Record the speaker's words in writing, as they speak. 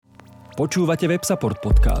Počúvate Websupport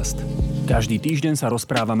podcast. Každý týždeň sa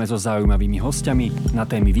rozprávame so zaujímavými hostiami na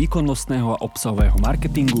témy výkonnostného a obsahového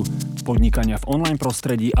marketingu, podnikania v online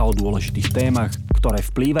prostredí a o dôležitých témach, ktoré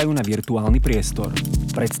vplývajú na virtuálny priestor.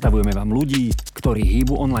 Predstavujeme vám ľudí, ktorí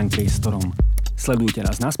hýbu online priestorom. Sledujte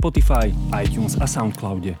nás na Spotify, iTunes a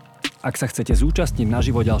Soundcloude. Ak sa chcete zúčastniť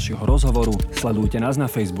naživo ďalšieho rozhovoru, sledujte nás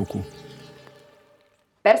na Facebooku.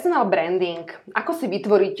 Personal branding. Ako si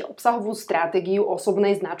vytvoriť obsahovú stratégiu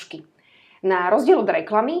osobnej značky? Na rozdiel od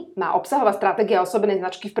reklamy má obsahová stratégia osobnej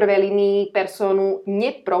značky v prvej línii personu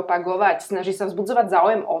nepropagovať. Snaží sa vzbudzovať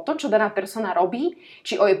záujem o to, čo daná persona robí,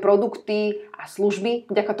 či o jej produkty a služby.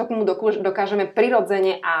 Vďaka tomu dokážeme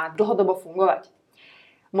prirodzene a dlhodobo fungovať.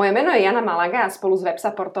 Moje meno je Jana Malaga a spolu s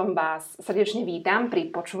Websupportom vás srdečne vítam pri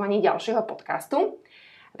počúvaní ďalšieho podcastu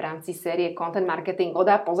v rámci série Content Marketing od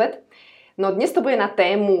A po Z. No dnes to bude na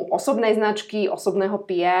tému osobnej značky, osobného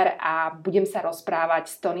PR a budem sa rozprávať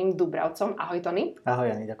s Tonym Dúbravcom. Ahoj Tony.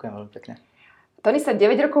 Ahoj Jani, ďakujem veľmi pekne. Tony sa 9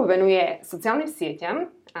 rokov venuje sociálnym sieťam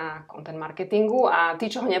a content marketingu a tí,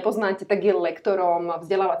 čo ho nepoznáte, tak je lektorom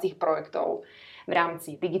vzdelávacích projektov v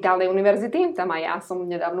rámci Digitálnej univerzity. Tam aj ja som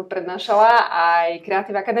nedávno prednášala, aj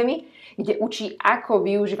Creative Academy, kde učí, ako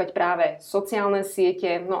využívať práve sociálne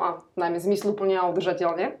siete, no a najmä zmysluplne a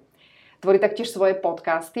udržateľne. Tvorí taktiež svoje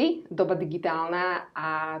podcasty, Doba digitálna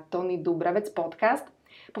a Tony Dúbravec podcast.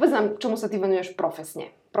 Povedz nám, čomu sa ty venuješ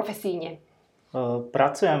profesíne?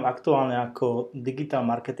 Pracujem aktuálne ako digital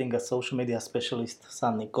marketing a social media specialist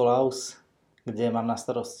San Nikolaus, kde mám na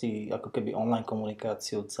starosti ako keby online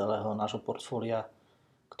komunikáciu celého nášho portfólia,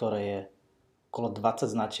 ktoré je okolo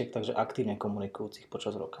 20 značiek, takže aktívne komunikujúcich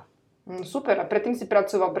počas roka. Super, a predtým si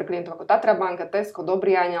pracoval pre klientov ako Tatra banka, Tesco,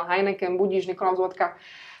 Dobrý Aniel, Heineken, Budíš, Nikolaus Vodka,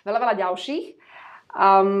 veľa ďalších.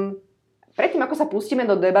 Predtým, ako sa pustíme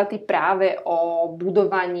do debaty práve o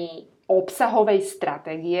budovaní obsahovej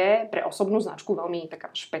stratégie pre osobnú značku, veľmi taká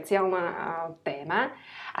špeciálna téma,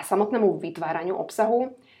 a samotnému vytváraniu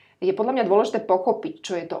obsahu, je podľa mňa dôležité pochopiť,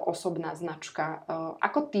 čo je to osobná značka.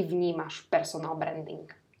 Ako ty vnímaš personal branding?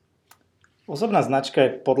 Osobná značka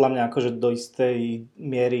je podľa mňa akože do istej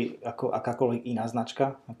miery ako akákoľvek iná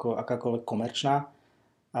značka, ako akákoľvek komerčná.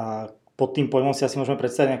 A pod tým pojmom si asi môžeme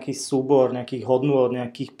predstaviť nejaký súbor nejakých hodnôt,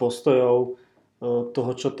 nejakých postojov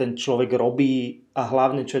toho, čo ten človek robí a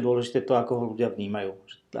hlavne, čo je dôležité, to, ako ho ľudia vnímajú.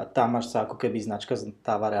 A tam až sa ako keby značka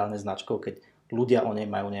stáva reálne značkou, keď ľudia o nej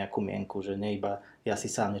majú nejakú mienku, že nie iba ja si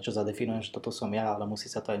sám niečo zadefinujem, že toto som ja, ale musí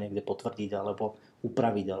sa to aj niekde potvrdiť alebo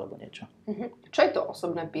upraviť alebo niečo. Čo je to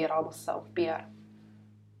osobné PR alebo self-PR?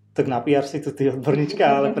 Tak na PR si tu ty odborníčka,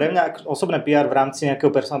 ale pre mňa osobné PR v rámci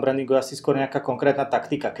nejakého personal brandingu je asi skôr nejaká konkrétna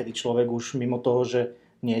taktika, kedy človek už mimo toho, že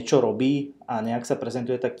niečo robí a nejak sa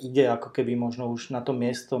prezentuje, tak ide ako keby možno už na to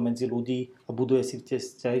miesto medzi ľudí a buduje si tie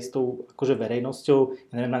vzťahy s tou akože verejnosťou,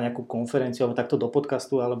 ja neviem, na nejakú konferenciu alebo takto do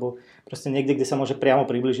podcastu, alebo proste niekde, kde sa môže priamo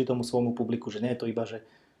priblížiť tomu svojmu publiku, že nie je to iba, že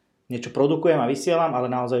niečo produkujem a vysielam, ale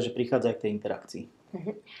naozaj, že prichádza aj k tej interakcii.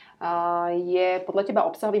 Je podľa teba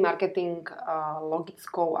obsahový marketing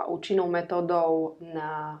logickou a účinnou metódou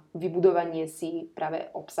na vybudovanie si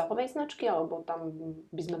práve obsahovej značky, alebo tam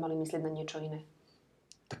by sme mali myslieť na niečo iné?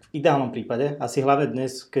 Tak v ideálnom prípade, asi hlavne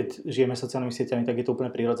dnes, keď žijeme sociálnymi sieťami, tak je to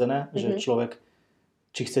úplne prirodzené, že človek,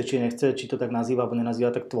 či chce, či nechce, či to tak nazýva alebo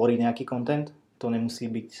nenazýva, tak tvorí nejaký content. To nemusí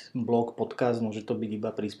byť blog, podcast, môže to byť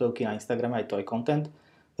iba príspevky na Instagrame, aj to je content.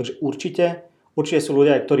 Takže určite sú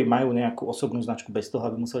ľudia, ktorí majú nejakú osobnú značku bez toho,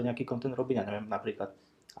 aby museli nejaký content robiť. Ja neviem, napríklad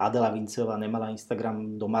Adela Vincová nemala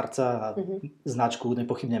Instagram do marca a značku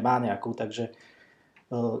nepochybne má nejakú, takže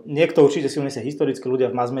niekto určite si uniesie historicky,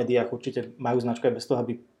 ľudia v mass médiách určite majú značku aj bez toho,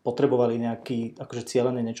 aby potrebovali nejaký akože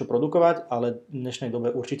cieľene niečo produkovať, ale v dnešnej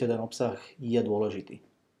dobe určite ten obsah je dôležitý.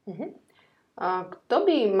 A kto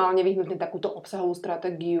by mal nevyhnutne takúto obsahovú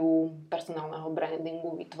stratégiu personálneho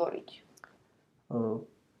brandingu vytvoriť?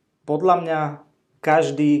 Podľa mňa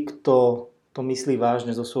každý, kto to myslí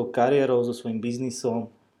vážne so svojou kariérou, so svojím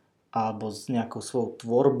biznisom alebo s nejakou svojou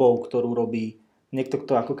tvorbou, ktorú robí, niekto,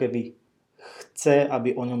 kto ako keby chce,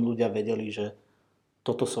 aby o ňom ľudia vedeli, že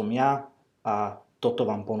toto som ja a toto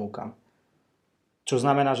vám ponúkam. Čo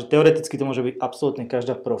znamená, že teoreticky to môže byť absolútne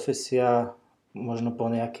každá profesia, možno po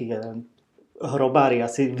nejaký hrobári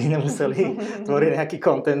asi by nemuseli tvoriť nejaký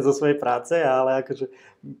content zo svojej práce, ale akože,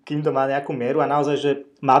 kým to má nejakú mieru a naozaj, že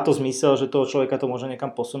má to zmysel, že toho človeka to môže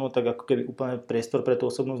niekam posunúť, tak ako keby úplne priestor pre tú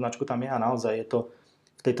osobnú značku tam je a naozaj je to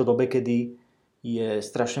v tejto dobe, kedy je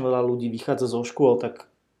strašne veľa ľudí vychádza zo škôl, tak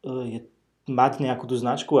je mať nejakú tú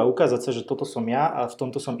značku a ukázať sa, že toto som ja a v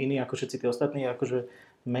tomto som iný ako všetci tí ostatní, akože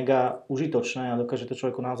mega užitočné a dokáže to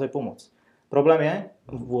človeku naozaj pomôcť. Problém je,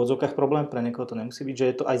 v úvodzovkách problém, pre niekoho to nemusí byť, že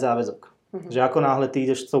je to aj záväzok. Že ako náhle ty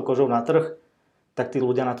ideš s tou kožou na trh, tak tí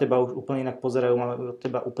ľudia na teba už úplne inak pozerajú, majú od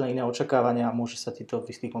teba úplne iné očakávania a môže sa ti to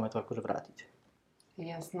v istých momentoch akože vrátiť.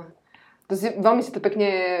 Jasné. Veľmi si to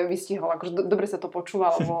pekne vystihol, akože dobre sa to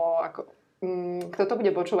počúva, lebo kto to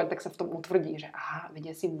bude počúvať, tak sa v tom utvrdí, že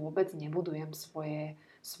veď ja si vôbec nebudujem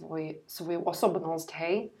svoju osobnosť,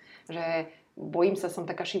 hej, že bojím sa, som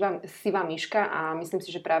taká sivá myška a myslím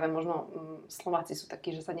si, že práve možno Slováci sú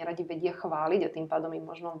takí, že sa neradi vedia chváliť a tým pádom im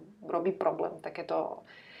možno robí problém takúto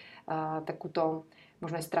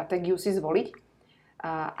možno aj stratégiu si zvoliť.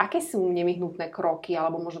 Aké sú nevyhnutné kroky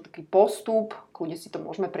alebo možno taký postup, kľudne si to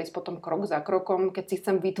môžeme prejsť potom krok za krokom, keď si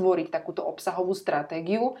chcem vytvoriť takúto obsahovú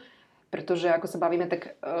stratégiu, pretože ako sa bavíme,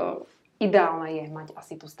 tak ideálne je mať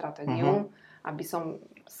asi tú stratégiu, aby som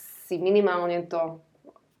si minimálne to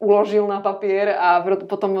uložil na papier a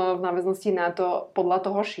potom v náväznosti na to podľa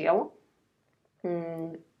toho šiel.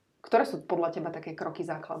 Ktoré sú podľa teba také kroky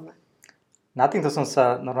základné? Na týmto som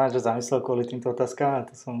sa normálne zamyslel kvôli týmto otázkam a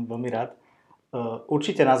to som veľmi rád.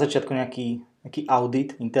 Určite na začiatku nejaký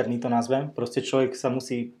audit, interný to nazvem. Proste človek sa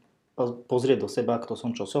musí pozrieť do seba, kto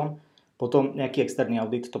som, čo som. Potom nejaký externý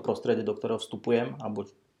audit, to prostredie, do ktorého vstupujem, alebo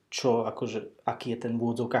aký je ten v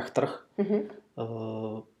úvodzovkách trh.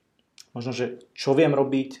 Možno, že čo viem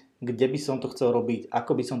robiť, kde by som to chcel robiť,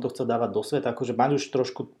 ako by som to chcel dávať do sveta. Akože mať už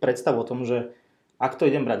trošku predstavu o tom, že ak to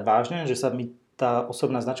idem brať vážne, že sa mi tá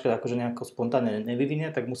osobná značka akože nejako spontánne nevyvinie,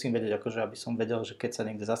 tak musím vedieť, akože aby som vedel, že keď sa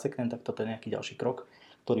niekde zaseknem, tak toto je nejaký ďalší krok,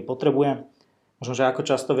 ktorý potrebujem. Možno, že ako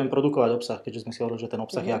často viem produkovať obsah, keďže sme si hovorili, že ten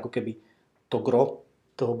obsah je ako keby to gro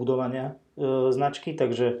toho budovania značky,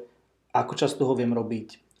 takže ako často ho viem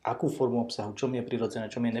robiť, akú formu obsahu, čo mi je prirodzené,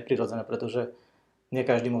 čo mi je neprirodzené, pretože nie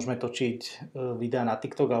každý môžeme točiť videá na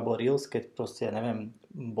TikTok alebo Reels, keď proste, neviem,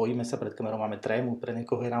 bojíme sa pred kamerou, máme trému, pre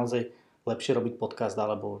niekoho je naozaj lepšie robiť podcast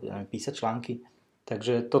alebo písať články.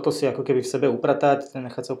 Takže toto si ako keby v sebe upratať,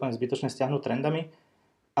 nechať sa úplne zbytočne stiahnuť trendami.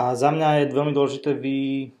 A za mňa je veľmi dôležité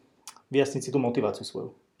vyjasniť si tú motiváciu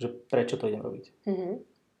svoju, že prečo to idem robiť.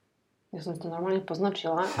 Ja som to normálne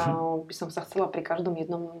poznačila a by som sa chcela pri každom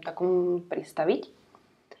jednom takom pristaviť.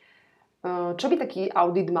 Čo by taký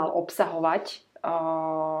audit mal obsahovať?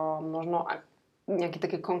 Možno nejaké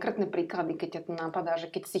také konkrétne príklady, keď ťa to napadá,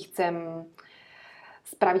 že keď si chcem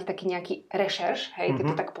spraviť taký nejaký rešerš, hej, keď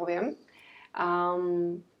to tak poviem.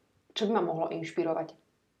 Čo by ma mohlo inšpirovať?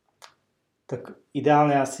 Tak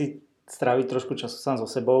ideálne asi stráviť trošku času sám so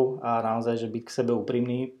sebou a naozaj, že byť k sebe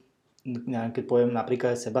úprimný. Keď poviem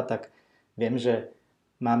napríklad aj seba, tak viem, že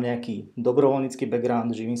mám nejaký dobrovoľnícky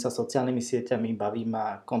background, živím sa sociálnymi sieťami, baví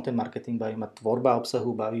ma content marketing, baví ma tvorba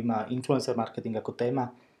obsahu, baví ma influencer marketing ako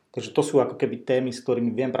téma. Takže to sú ako keby témy, s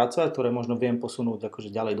ktorými viem pracovať, ktoré možno viem posunúť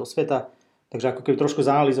akože ďalej do sveta. Takže ako keby trošku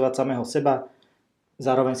zanalyzovať samého seba.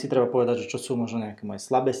 Zároveň si treba povedať, že čo sú možno nejaké moje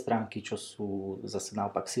slabé stránky, čo sú zase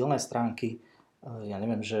naopak silné stránky. Ja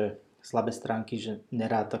neviem, že slabé stránky, že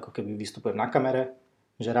nerád ako keby vystupujem na kamere,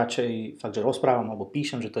 že radšej fakt, že rozprávam alebo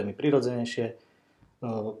píšem, že to je mi prirodzenejšie.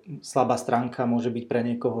 Slabá stránka môže byť pre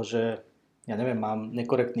niekoho, že ja neviem, mám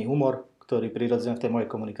nekorektný humor, ktorý prirodzene v tej mojej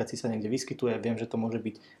komunikácii sa niekde vyskytuje. Viem, že to môže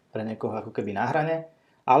byť pre niekoho ako keby na hrane.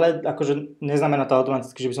 Ale akože neznamená to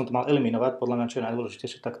automaticky, že by som to mal eliminovať. Podľa mňa, čo je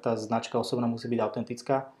najdôležitejšie, tak tá značka osobná musí byť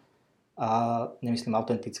autentická. A nemyslím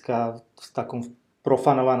autentická v takom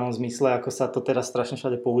profanovanom zmysle, ako sa to teraz strašne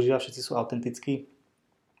všade používa. Všetci sú autentickí.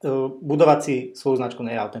 Budovať si svoju značku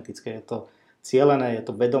nie je autentické. Je to cielené, je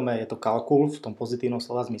to vedomé, je to kalkul v tom pozitívnom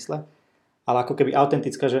slova zmysle. Ale ako keby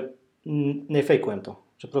autentická, že nefejkujem to.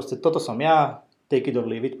 Že proste toto som ja, take it or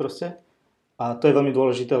leave it proste. A to je veľmi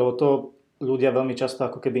dôležité, lebo to ľudia veľmi často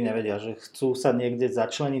ako keby nevedia, že chcú sa niekde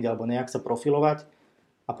začleniť alebo nejak sa profilovať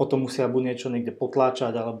a potom musia buď niečo niekde potláčať,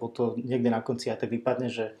 alebo to niekde na konci aj tak vypadne,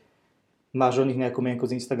 že máš o nich nejakú mienku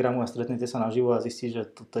z Instagramu a stretnete sa naživo a zistíš, že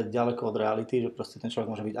toto je ďaleko od reality, že proste ten človek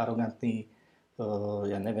môže byť arogantný,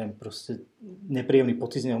 ja neviem, proste nepríjemný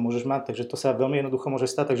pocit z neho môžeš mať, takže to sa veľmi jednoducho môže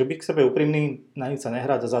stať, takže byť k sebe úprimný, na nič sa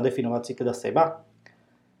nehrať a zadefinovať si teda seba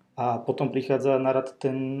a potom prichádza na rad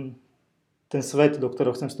ten svet, do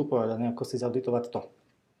ktorého chcem vstupovať a nejako si zauditovať to.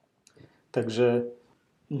 Takže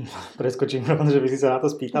preskočím, že by si sa na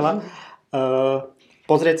to spýtala.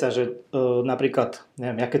 Pozrieť sa, že napríklad,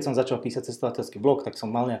 neviem, ja keď som začal písať cestovateľský blog, tak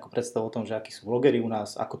som mal nejakú predstavu o tom, že akí sú vlogeri u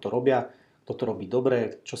nás, ako to robia, kto to robí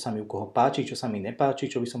dobre, čo sa mi u koho páči, čo sa mi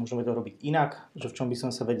nepáči, čo by som možno vedel robiť inak, že v čom by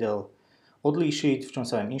som sa vedel odlíšiť, v čom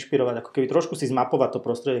sa viem inšpirovať, ako keby trošku si zmapovať to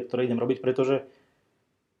prostredie, ktoré idem robiť, pretože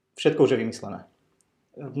všetko už je vymyslené.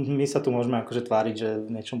 My sa tu môžeme akože tváriť, že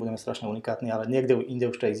v niečom budeme strašne unikátni, ale niekde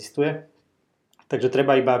inde už to existuje. Takže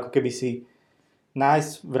treba iba ako keby si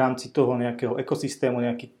nájsť v rámci toho nejakého ekosystému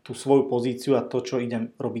tú svoju pozíciu a to, čo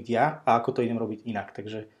idem robiť ja a ako to idem robiť inak.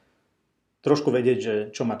 Takže trošku vedieť, že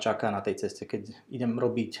čo ma čaká na tej ceste, keď idem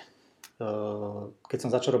robiť, keď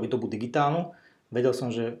som začal robiť dobu digitálnu, vedel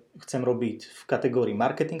som, že chcem robiť v kategórii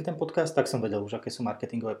marketing ten podcast, tak som vedel už, aké sú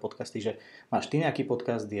marketingové podcasty, že máš ty nejaký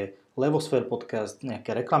podcast, je Levosfér podcast,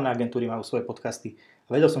 nejaké reklamné agentúry majú svoje podcasty.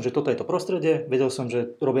 Vedel som, že toto je to prostredie, vedel som,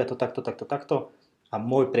 že robia to takto a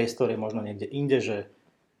môj priestor je možno niekde inde,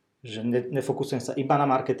 že nefokusujem sa iba na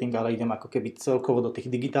marketing, ale idem ako keby celkovo do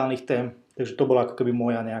tých digitálnych tém, takže to bola ako keby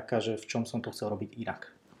moja nejaká, že v čom som to chcel robiť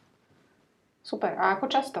inak. Super, a ako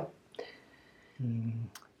často?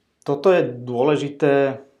 Toto je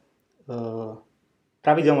dôležité.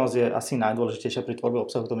 Pravidelnosť je asi najdôležitejšia pri tvorbe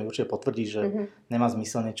obsahu, to mi určite potvrdí, že nemá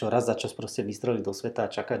zmysel niečo raz za čas proste vystreliť do sveta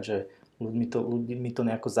a čakať, že ľuďmi to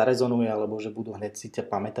nejako zarezonuje, alebo že budú hneď si ťa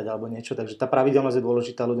pamätať alebo niečo. Takže tá pravidelnosť je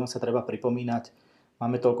dôležitá, ľuďom sa treba pripomínať.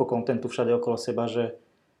 Máme toľko kontentu všade okolo seba, že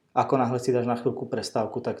ako náhle si dáš na chvíľku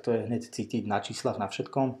prestávku, tak to je hneď cítiť na číslach, na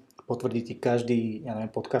všetkom. Potvrdí ti každý,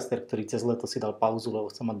 podcaster, ktorý cez leto si dal pauzu, lebo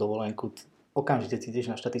chcel mať dovolenku, okamžite cítiš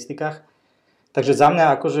na štatistikách. Takže za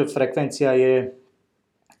mňa akože frekvencia je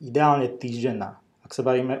ideálne týždenná. Ak sa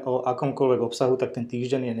bavíme o akomkoľvek obsahu, tak ten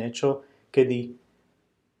týždeň je niečo, kedy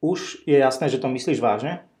už je jasné, že to myslíš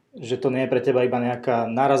vážne, že to nie je pre teba iba nejaká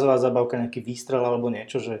nárazová zabavka, nejaký výstrel alebo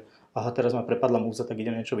niečo, že aha, teraz ma prepadla múza, tak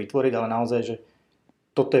idem niečo vytvoriť, ale naozaj, že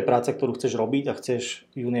toto je práca, ktorú chceš robiť a chceš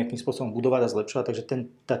ju nejakým spôsobom budovať a zlepšovať, takže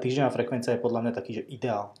tá týždenná frekvencia je podľa mňa taký, že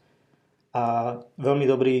ideál. A veľmi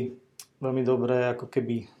dobré ako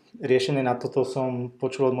keby riešenie na toto som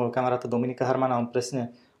počul od môjho kamaráta Dominika Harmana. On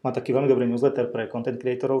presne má taký veľmi dobrý newsletter pre content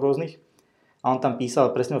creatorov rôznych a on tam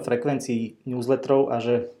písal presne o frekvencii newsletterov a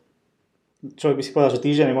že človek by si povedal, že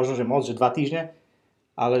týždeň je možno, že moc, že 2 týždne,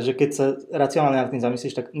 ale že keď sa racionálne nad tým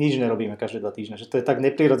zamyslíš, tak nič nerobíme každé 2 týždne. Že to je tak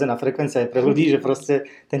neprirodzená frekvencia aj pre ľudí, že proste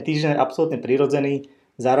ten týždeň je absolútne prirodzený.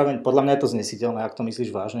 Zároveň podľa mňa je to znesiteľné, ak to myslíš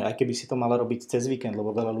vážne, aj keby si to mala robiť cez víkend,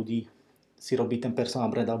 lebo veľa ľudí si robí ten personal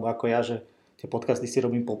brand, alebo ako ja, že tie podcasty si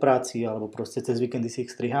robím po práci, alebo proste cez víkendy si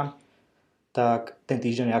ich striham, tak ten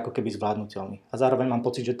týždeň je ako keby zvládnutelný. A zároveň mám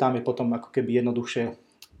pocit, že tam je potom ako keby jednoduchšie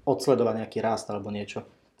odsledovať nejaký rast alebo niečo.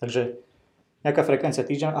 Takže nejaká frekvencia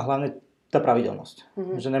týždeň a hlavne tá pravidelnosť.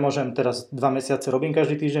 Že nemôžem teraz 2 mesiace robím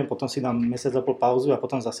každý týždeň, potom si dám mesiac a pol pauzu a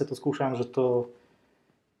potom zase to skúšam, že to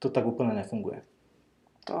tak úplne nefunguje.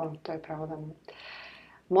 To je pravda.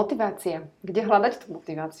 Motivácia. Kde hľadať tú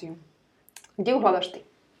motiváciu? Kde ju hľadaš ty?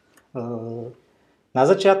 Na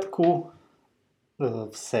začiatku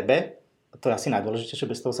v sebe, to je asi najdôležitejšie,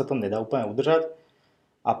 bez toho sa to nedá úplne udržať.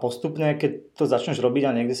 A postupne, keď to začneš robiť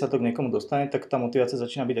a niekde sa to k niekomu dostane, tak tá motivácia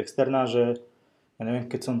začína byť externá, že ja neviem,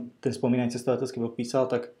 keď som ten spomínaný cestovateľský blog písal,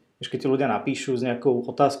 tak keď ti ľudia napíšu s nejakou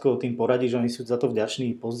otázkou, tým poradíš, že oni sú za to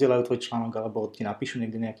vďační, pozdieľajú tvoj článok alebo ti napíšu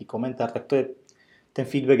niekde nejaký komentár, tak to je ten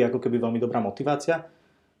feedback je ako keby veľmi dobrá motivácia.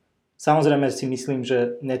 Samozrejme si myslím,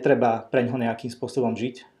 že netreba preňho nejakým spôsobom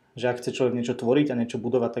žiť, že ak chce človek niečo tvoriť a niečo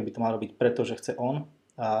budovať, tak by to mal robiť preto, že chce on.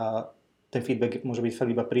 A ten feedback môže byť fakt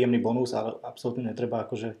iba príjemný bonus, ale absolútne netreba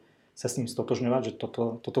akože sa s ním stotožňovať, že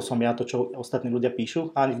toto som ja, to čo ostatní ľudia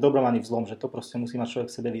píšu, ani v dobrom, ani v zlom, že to proste musí mať človek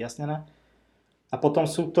v sebe vyjasnené. A potom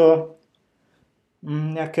sú to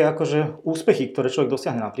nejaké akože úspechy, ktoré človek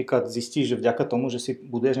dosiahne. Napríklad zistí, že vďaka tomu, že si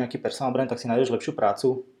buduješ nejaký personal brand, tak si nájdeš lepšiu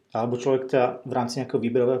prácu, alebo človek ťa v rámci nejakého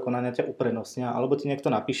výberového konania ťa uprednostnia, alebo ti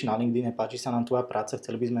niekto napíše na LinkedIn, páči sa nám tvoja práca,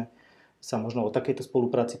 chceli by sme sa možno o takejto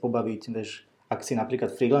spolupráci pobaviť, vieš, ak si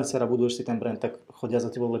napríklad freelancer a buduješ si ten brand, tak chodia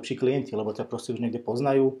za tebou lepší klienti, lebo ťa proste už niekde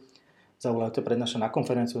poznajú, zavolajú ťa prednášať na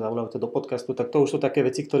konferenciu, zavolajú ťa do podcastu, tak to už sú také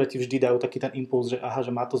veci, ktoré ti vždy dajú taký ten impuls, že aha,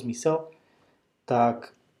 že má to zmysel,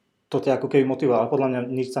 tak to ťa ako keby motivuje, ale podľa mňa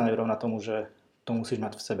nič sa nerovná tomu, že to musíš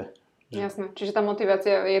mať v sebe. Jasné, čiže tá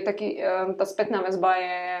motivácia je taký, tá spätná väzba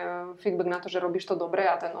je feedback na to, že robíš to dobre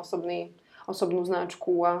a ten osobnú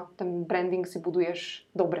značku a ten branding si buduješ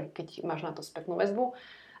dobre, keď máš na to spätnú väzbu.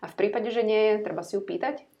 A v prípade, že nie, treba si ju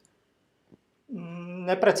pýtať?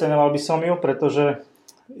 Nepreceňoval by som ju, pretože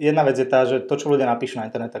jedna vec je tá, že to, čo ľudia napíšu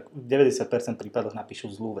na internet, tak v 90% prípadoch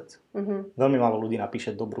napíšu zlú vec. Veľmi málo ľudí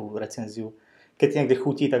napíše dobrú recenziu. Keď ti niekde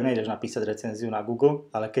chutí, tak nejdeš napísať recenziu na Google,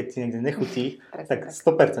 ale keď ti niekde nechutí, tak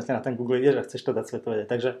 100% na ten Google ideš a chceš to dať svetu vedieť.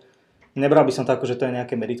 Takže nebral by som to ako, že to je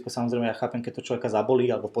nejaké meritko. Samozrejme, ja chápem, keď to človeka zabolí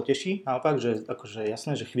alebo poteší. Naopak, že akože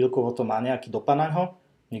jasné, že chvíľkovo to má nejaký dopad na ňo.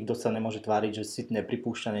 Nikto sa nemôže tváriť, že si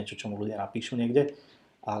nepripúšťa niečo, čo mu ľudia napíšu niekde.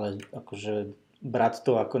 Ale akože brať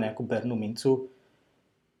to ako nejakú bernú mincu.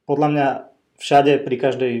 Podľa mňa všade pri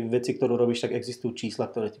každej veci, ktorú robíš, tak existujú čísla,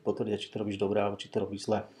 ktoré ti potvrdia, či to robíš dobre alebo či to robíš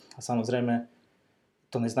zle. A samozrejme,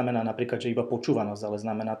 to neznamená napríklad, že iba počúvanosť, ale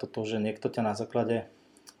znamená to, že niekto ťa na základe,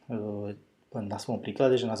 na svojom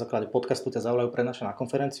príklade, že na základe podcastu ťa zavolajú prednášať na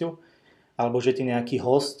konferenciu, alebo že ti nejaký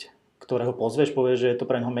host, ktorého pozveš, povie, že je to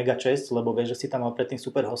pre neho mega česť, lebo vieš, že si tam mal predtým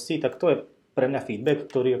super hostí, tak to je pre mňa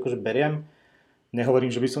feedback, ktorý akože beriem.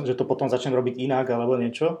 Nehovorím, že to potom začnem robiť inak alebo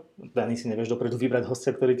niečo. Ani si nevieš dopredu vybrať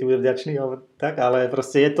hostia, ktorý ti bude vďačný, ale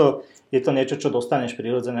proste je to niečo, čo dostaneš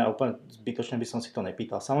prirodzene a úplne zbytočne by som si to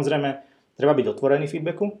nepýtal. Samozrejme, treba byť otvorený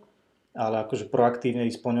feedbacku, ale akože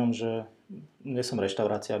proaktívne ísť po ňom, že nie som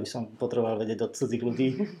reštaurácia, aby som potreboval vedieť od cudzích ľudí,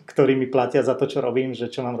 ktorí mi platia za to, čo robím,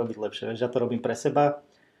 že čo mám robiť lepšie. Vieš, ja to robím pre seba.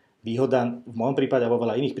 Výhoda v môjom prípade a vo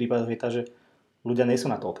veľa iných prípadoch je tá, že ľudia nie sú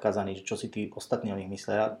na to odkazaní, čo si tí ostatní o nich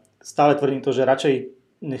myslia. Ja stále tvrdím to, že radšej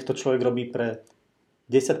nech to človek robí pre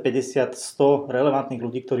 10, 50, 100 relevantných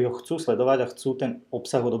ľudí, ktorí ho chcú sledovať a chcú ten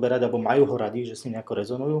obsah odoberať alebo majú ho radi, že s ním nejako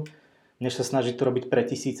rezonujú, než sa snažiť to robiť pre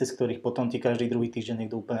tisíce, z ktorých potom ti každý druhý týždeň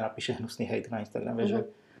niekto úplne napíše hnusný hejt na Instagrame. Že...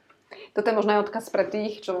 Toto je možno aj odkaz pre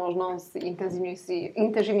tých, čo možno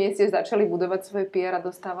intenzívnejšie začali budovať svoje PR a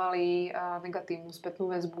dostávali negatívnu spätnú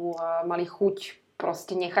väzbu a mali chuť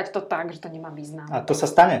proste nechať to tak, že to nemá význam. A to sa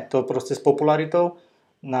stane. To proste s popularitou,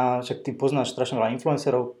 však ty poznáš strašne veľa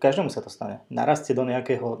influencerov, každému sa to stane. Narastie do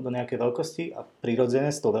nejakej veľkosti a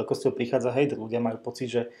prirodzene s tou veľkosťou prichádza hejt. Ľudia majú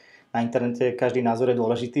pocit, že na internete každý názor je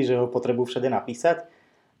dôležitý, že ho potrebujú všade napísať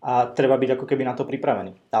a treba byť ako keby na to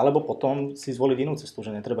pripravený. Alebo potom si zvoliť inú cestu,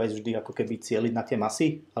 že netreba ísť vždy ako keby cieliť na tie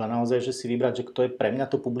masy, ale naozaj, že si vybrať, že kto je pre mňa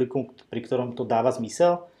to publikum, pri ktorom to dáva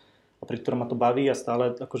zmysel a pri ktorom ma to baví a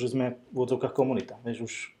stále akože sme v odzvukách komunita. Vieš,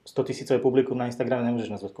 už 100 000 publikum na Instagrame nemôžeš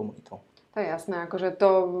nazvať komunitou. To je jasné, akože to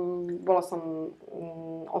bola som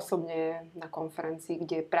osobne na konferencii,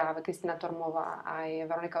 kde práve Kristina Tormová a aj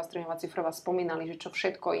Veronika Ostrňová-Cifrová spomínali, že čo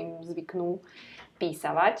všetko im zvyknú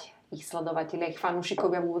písavať, ich sledovatelia, ich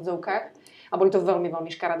fanúšikovia v úvodzovkách. A boli to veľmi,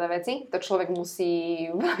 veľmi škaredé veci. To človek musí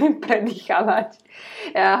veľmi predýchavať.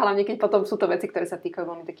 Hlavne keď potom sú to veci, ktoré sa týkajú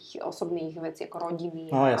veľmi takých osobných vecí, ako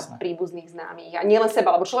rodiny a príbuzných známych. A nielen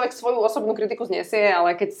seba, lebo človek svoju osobnú kritiku znesie,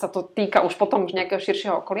 ale keď sa to týka už potom nejakého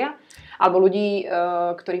širšieho okolia, alebo ľudí,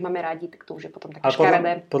 ktorých máme radi, tak to už je potom také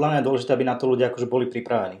škaredé. Podľa mňa je dôležité, aby na to ľudia akože boli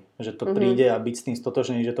pripravení. Že to príde a byť s tým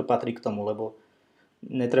stotožný, že to patrí k tomu, lebo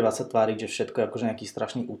netreba sa tváriť, že všetko je akože nejaký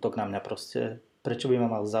strašný útok na mňa proste. Prečo by ma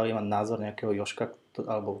mal zaujímať názor nejakého Joška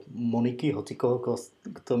alebo Moniky, hocikoho,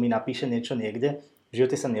 kto mi napíše niečo niekde. V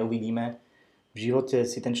živote sa neuvidíme, v živote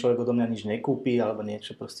si ten človek odo mňa nič nekúpi alebo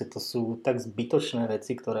niečo. Proste to sú tak zbytočné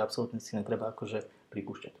veci, ktoré absolútne si netreba akože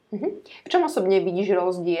pripúšťať. V čom osobne vidíš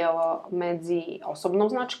rozdiel medzi osobnou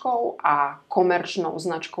značkou a komerčnou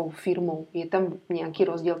značkou firmou? Je tam nejaký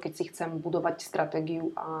rozdiel, keď si chcem budovať stratégiu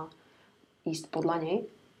a ísť podľa nej?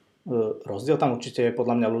 Rozdiel tam určite je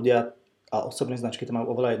podľa mňa ľudia a osobné značky to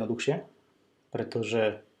majú oveľa jednoduchšie,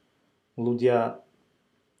 pretože ľudia,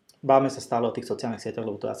 báme sa stále o tých sociálnych sieťach,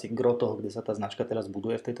 lebo to je asi gro toho, kde sa tá značka teraz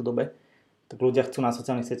buduje v tejto dobe, tak ľudia chcú na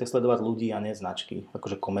sociálnych sieťach sledovať ľudí a nie značky,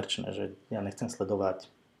 akože komerčné, že ja nechcem sledovať,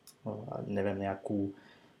 neviem, nejakú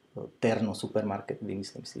Terno supermarket,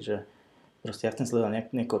 vymyslím si, že proste ja chcem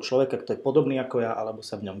sledovať niekoho človeka, kto je podobný ako ja, alebo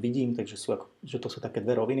sa v ňom vidím, takže že to sú také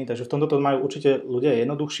dve roviny, takže v tomto to majú určite ľudia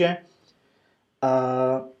jednoduchšie. A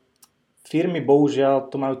firmy, bohužiaľ,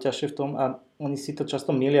 to majú ťažšie v tom a oni si to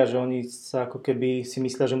často milia, že oni sa ako keby si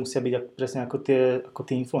myslia, že musia byť presne ako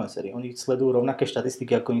tí influenceri. Oni sledujú rovnaké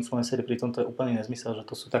štatistiky ako influenceri, pritom to je úplný nezmysel, že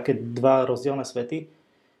to sú také dva rozdielne svety,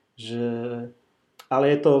 ale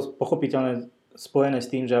je to pochopiteľné spojené s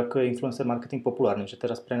tým, že ako je influencer marketing populárny, že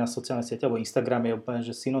teraz pre nás sociálne siete alebo Instagram je úplne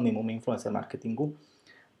že synonymum influencer marketingu.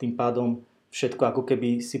 Tým pádom všetko ako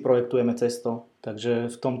keby si projektujeme cez to. Takže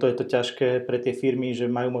v tomto je to ťažké pre tie firmy, že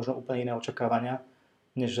majú možno úplne iné očakávania,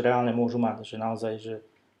 než reálne môžu mať. Že naozaj, že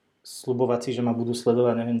sľubovať si, že ma budú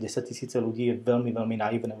sledovať, neviem, 10 000 ľudí je veľmi, veľmi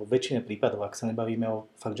naivné. Vo väčšine prípadov, ak sa nebavíme o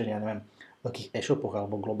fakt, že ja neviem, veľkých e-shopoch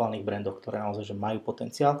alebo globálnych brandoch, ktoré naozaj že majú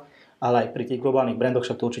potenciál. Ale aj pri tých globálnych brandoch,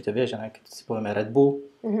 však to určite vieš, že keď si povieme Red Bull,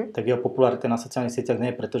 tak jeho popularita na sociálnych sieťach nie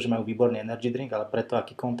je preto, že majú výborný energy drink, ale preto,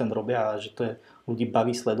 aký content robia a že to je ľudí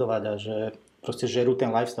baví sledovať a že proste žerú ten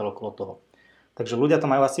lifestyle okolo toho. Takže ľudia to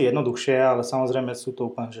majú asi jednoduchšie, ale samozrejme sú to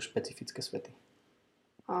úplne že špecifické svety.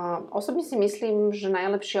 Osobne si myslím, že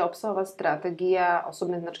najlepšia obsahová stratégia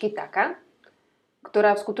osobnej značky je taká,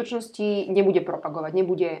 ktorá v skutočnosti nebude propagovať,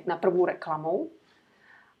 nebude na prvú reklamou.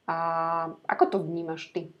 A ako to vnímaš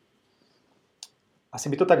ty? Asi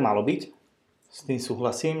by to tak malo byť. S tým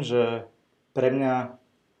súhlasím, že pre mňa,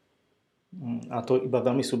 a to iba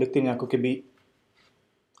veľmi subjektívne, ako keby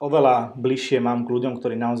oveľa bližšie mám k ľuďom,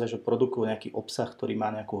 ktorí naozaj že produkujú nejaký obsah, ktorý má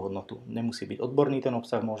nejakú hodnotu. Nemusí byť odborný ten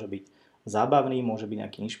obsah, môže byť zábavný, môže byť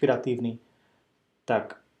nejaký inšpiratívny.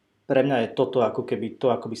 tak pre mňa je toto ako keby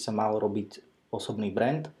to, ako by sa mal robiť osobný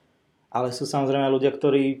brand. Ale sú samozrejme aj ľudia,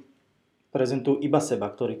 ktorí prezentujú iba seba,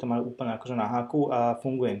 ktorí to majú úplne akože na háku a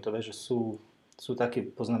funguje im to, vieš, že sú takí,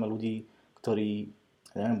 poznáme ľudí, ktorí,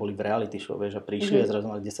 neviem, boli v reality show, vieš, a prišli a zrazu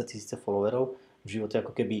mali 10 000 followerov, v živote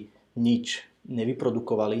ako keby nič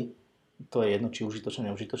nevyprodukovali, to je jedno, či užitočné,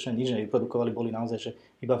 neužitočné, nič nevyprodukovali, boli naozaj, že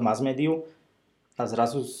iba v mass médiu a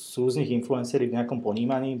zrazu sú z nich influenceri v nejakom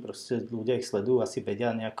ponímaní, proste ľudia ich sledujú, asi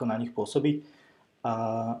vedia nejako na nich pôsobiť a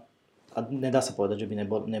nedá sa povedať, že by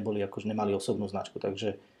neboli akože nemali osobnú značku,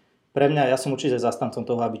 takže pre mňa, ja som určite zastancom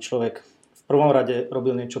toho, aby človek v prvom rade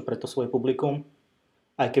robil niečo pre to svoje publikum,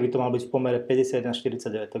 aj keby to mal byť v pomere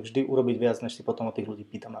 51-49, tak vždy urobiť viac, než si potom od tých ľudí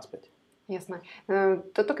pýtam naspäť. Jasné.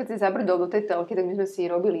 Toto keď si zabrdol do tej telky, tak my sme si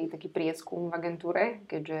robili taký prieskum v agentúre,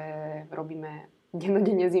 keďže robíme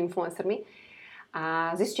dennodenne s influencermi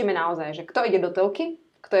a zistíme naozaj, že kto ide do telky,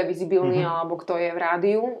 kto je vizibilný alebo kto je v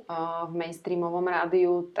rádiu, v mainstreamovom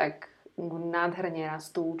rádiu, tak nádherne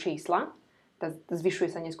rastú čísla.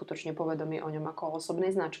 Zvyšuje sa neskutočne povedomie o ňom ako o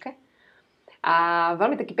osobnej značke. A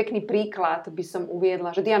veľmi taký pekný príklad by som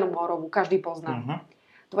uviedla, že Dianu Mórovú každý pozná.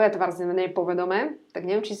 Tvoja tvár znie povedomé, tak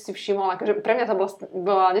neviem, či si všimol, akože pre mňa to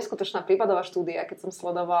bola neskutočná prípadová štúdia, keď som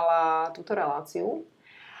sledovala túto reláciu.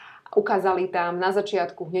 Ukázali tam na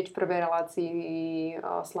začiatku, hneď v prvej relácii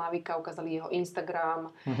Slávika, ukázali jeho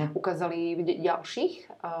Instagram, ukázali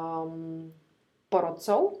ďalších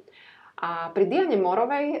porodcov. A pri Diane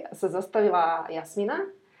Mórovej sa zastavila Jasmina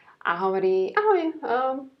a hovorí, ahoj,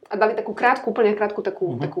 a dali takú krátku, úplne krátku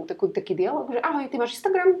taký dialog, že ahoj, ty máš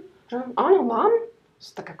Instagram? Že áno, mám.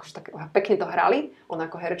 Tak akože tak pekne to hrali, ona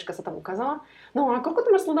ako herečka sa tam ukázala. No a koľko ty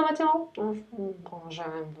máš sledovateľov? Že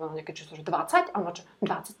nejaké číslo, že 20? A ona čo,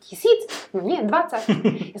 20 000? No nie,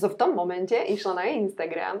 20. Ja som v tom momente išla na jej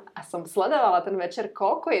Instagram a som sledovala ten večer,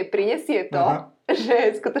 koľko jej prinesie to,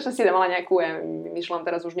 že skutočne si nemala nejakú, ja myšľam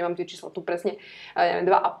teraz, už nemám tie čísla tu presne, neviem,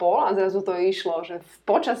 2,5 a zrazu to išlo, že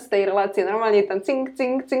počas tej relácie normálne tam cink,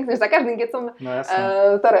 že za každým, keď som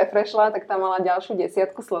to refreshla, tak tam mala ďalšiu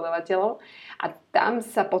 10 sledovateľov. A tam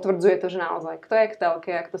sa potvrdzuje to, že naozaj, kto je k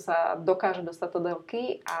telke, ak to sa dokáže dostať do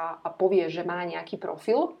telky a povie, že má nejaký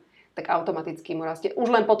profil, tak automaticky mu rastie.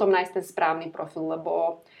 Už len potom nájsť ten správny profil,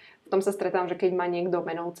 lebo v tom sa stretám, že keď má niekto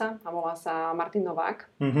menovca a volá sa Martin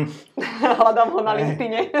Novák, hľadám ho na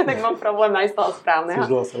LinkedIne, tak mám problém nájsť toho správneho.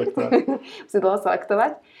 Si dlho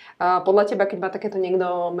selektovať. Podľa teba, keď má takéto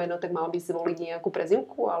niekto meno, tak mal by si voliť nejakú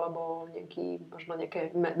prezývku alebo možno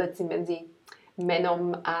nejaké veci medzi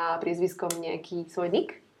menom a priezviskom nejaký svoj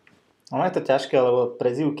nick? Ono je to ťažké, lebo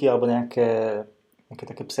prezývky alebo nejaké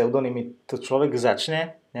také pseudonymy, to človek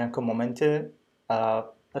začne v nejakom momente a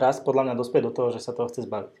raz podľa mňa dospie do toho, že sa toho chce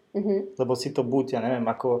zbaviť. Lebo si to buď, ja neviem,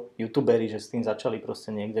 ako youtuberi, že s tým začali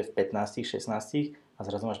proste niekde v 15, 16 a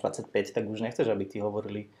zrazu máš 25, tak už nechceš, aby ti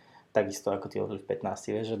hovorili takisto, ako ti hovorili v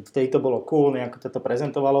 15. Vieš, že vtedy to bolo cool, nejako to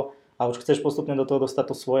prezentovalo a už chceš postupne do toho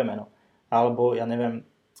dostať to svoje meno. Alebo, ja neviem,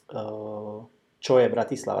 čo je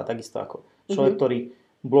Bratislava, takisto ako človek, ktorý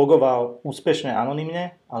blogoval úspešne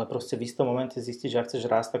anonymne, ale proste v istom momente zistíš, že ak chceš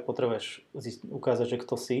rásť, tak potrebuješ ukázať, že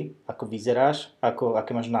kto si, ako vyzeráš,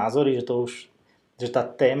 aké máš názory, že tá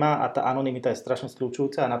téma a tá anonymita je strašne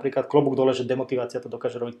skľúčujúca a napríklad klobúk dole, že demotivácia to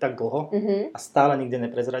dokáže robiť tak dlho a stále nikde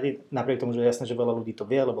neprezradiť, napriek tomu, že je jasné, že veľa ľudí to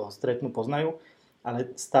vie, lebo ho stretnú, poznajú,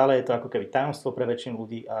 ale stále je to ako keby tajomstvo pre väčšinu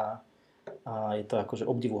ľudí a je to akože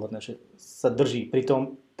obdivuhodné, že sa drží.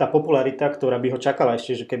 Pritom tá popularita, ktorá by ho čakala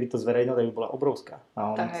ešte, že keby to zverejnil, tak by bola obrovská.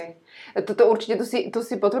 Toto určite, tu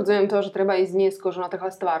si potvrdzujem to, že treba ísť nie z kožou na trh,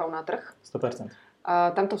 ale s tvárou na trh. 100%.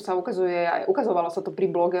 Tamto sa ukazovalo sa to pri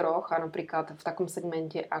blogeroch a napríklad v takom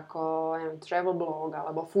segmente ako travel blog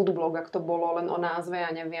alebo food blog, ak to bolo len o názve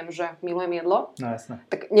a neviem, že milujem jedlo. No jasné.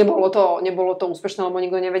 Tak nebolo to úspešné, lebo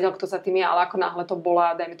nikto nevedel, kto sa tým je, ale ako náhle to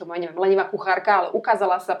bola, dajme tomu, neviem, lenivá kuchárka, ale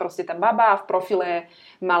ukázala sa proste tá baba a v profile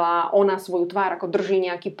mala ona svoju tvár, ako drží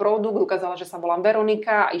nejaký produkt, ukázala, že sa volám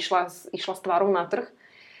Veronika a išla s tvárou na trh.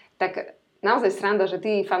 Tak naozaj sranda, že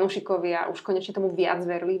tí fanúšikovia už konečne tomu viac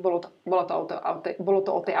verili. Bolo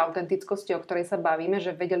to o tej autentickosti, o ktorej sa bavíme,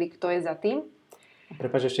 že vedeli, kto je za tým.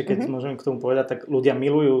 Prepáč, ešte keď môžem k tomu povedať, tak ľudia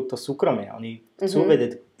milujú to súkromie. Oni chcú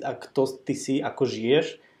vedieť, kto ty si, ako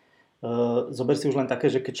žiješ. Zober si už len také,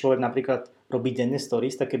 že keď človek napríklad robí denne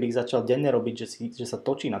stories, tak keby ich začal denne robiť, že sa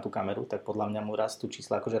točí na tú kameru, tak podľa mňa mu rastú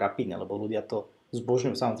čísla akože rapidne, lebo ľudia to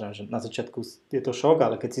zbožňujú. Samozrejme, že na začiatku je to šok,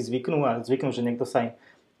 ale keď si zvyknú, že niekto sa im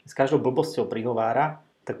s každou blbosťou prihovára,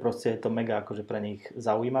 tak proste je to mega akože pre nich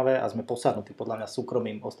zaujímavé a sme posadnutí podľa mňa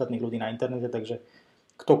súkromím ostatných ľudí na internete, takže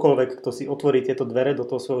ktokoľvek, kto si otvorí tieto dvere do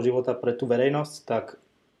toho svojho života pre tú verejnosť, tak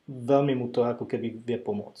veľmi mu to ako keby vie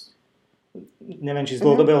pomôcť. neviem, či z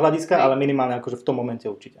dlhodobého hľadiska, ale minimálne akože v tom momente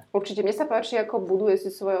určite. Určite. Mne sa páči, ako buduje si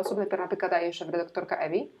svoje osobné, napríklad aj šéf-redaktorka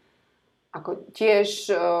Evy. Ako tiež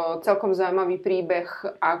celkom zaujímavý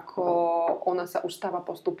príbeh, ako ona sa už stáva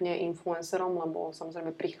postupne influencerom, lebo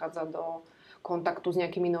samozrejme prichádza do kontaktu s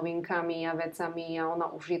nejakými novinkami a vecami a ona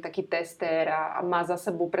už je taký testér a má za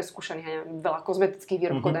sebou preskúšaných veľa kozmetických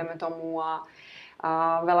výrobkov, dajme tomu, a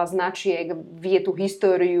veľa značiek, vie tú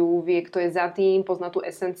históriu, vie, kto je za tým, pozná tú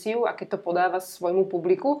esenciu a keď to podáva svojmu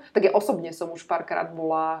publiku, tak ja osobne som už párkrát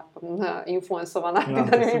bola influencovaná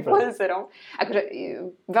tým influencerom. Akože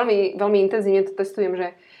veľmi, veľmi intenzívne to testujem,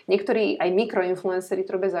 že niektorí aj mikroinfluenceri,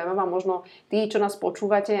 to robia zaujímavé, možno tí, čo nás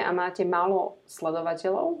počúvate a máte málo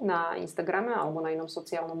sledovateľov na Instagrame alebo na inom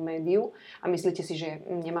sociálnom médiu a myslíte si, že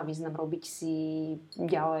nemá význam robiť si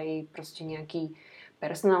ďalej proste nejaký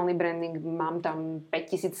personálny branding, mám tam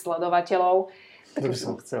 5000 sledovateľov. To by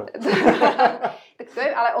som chcel. Tak to je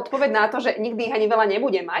ale odpoveď na to, že nikdy ich ani veľa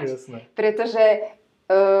nebude mať. Jasné. Pretože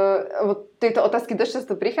tieto otázky dosť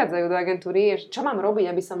často prichádzajú do agentúry, čo mám robiť,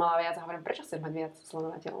 aby som mala viac. A hovorím, prečo chceš mať viac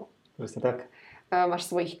sledovateľov? Presne tak. Máš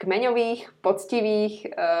svojich kmeňových,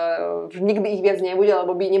 poctivých, nikdy ich viac nebude,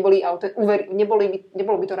 lebo by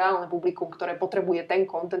nebolo by to reálne publikum, ktoré potrebuje ten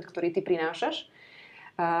content, ktorý ty prinášaš.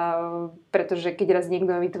 Pretože keď raz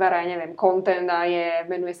niekto vytvára, neviem, content a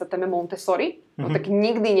venuje sa téme Montessori, no tak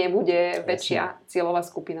nikdy nebude väčšia cieľová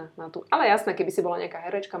skupina na tú. Ale jasné, keby si bola nejaká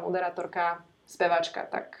herečka, moderátorka, speváčka,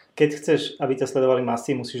 tak... Keď chceš, aby ťa sledovali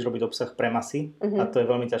masy, musíš robiť obsah pre masy a to je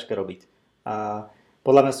veľmi ťažké robiť. A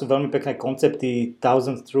podľa mňa sú veľmi pekné koncepty,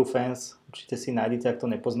 Thousand True Fans, určite si nájdete, ak to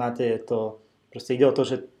nepoznáte, je to... Proste ide o to,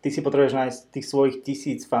 že ty si potrebuješ nájsť tých svojich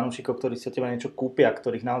 1000 fanúšikov, ktorí si od teba niečo kúpia,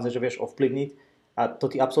 ktorých naozaj že vieš ovplyvniť. A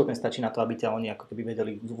to ti absolútne stačí na to, aby ťa oni ako keby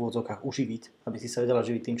vedeli v úvodzovkách uživiť, aby si sa vedela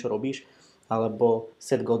živiť tým, čo robíš. Alebo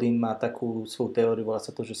Seth Godin má takú svoju teóriu, volá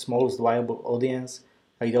sa to, že smallest viable audience.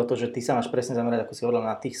 A ide o to, že ty sa máš presne zamerať, ako si hovorila,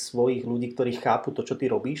 na tých svojich ľudí, ktorí chápu to, čo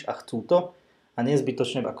ty robíš a chcú to. A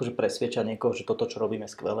nezbytočne akože presviečať niekoho, že toto, čo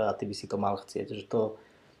robíme, je skvelé a ty by si to mal chcieť. Že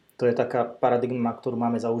to je taká paradigma, ktorú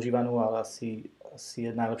máme zaužívanú, ale asi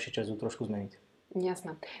je najlepší čas ju trošku zmeniť.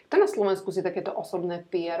 Jasné. Kto na Slovensku si takéto osobné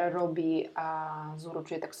PR robí a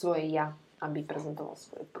zúročuje tak svoje ja, aby prezentoval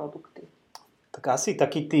svoje produkty? Tak asi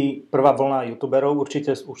takí tí prvá vlna youtuberov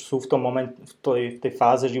určite už sú v tom momente, v tej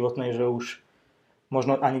fáze životnej, že už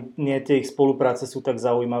možno ani nie tie ich spolupráce sú tak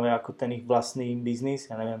zaujímavé ako ten ich vlastný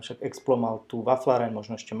biznis. Ja neviem, však Explo mal tú wafláreň,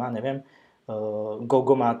 možno ešte má, neviem.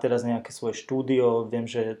 Gogo má teraz nejaké svoje štúdio, viem,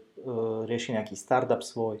 že rieši nejaký startup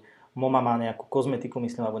svoj. Moma má nejakú kozmetiku,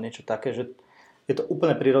 myslím, alebo niečo také, že je to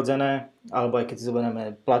úplne prirodzené, alebo aj keď si zoberieme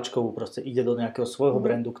Plačkovú, proste ide do nejakého svojho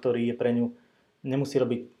brandu, ktorý je pre ňu, nemusí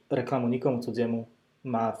robiť reklamu nikomu cudziemu,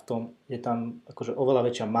 je tam akože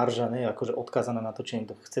oveľa väčšia marža, nie je akože odkázaná na to, či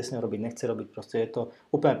niekto chce s ňou robiť, nechce robiť, proste je to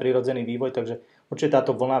úplne prirodzený vývoj, takže určite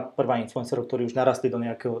táto vlna prvá influencerov, ktorí už narastli do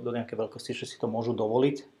nejakej veľkosti, že si to môžu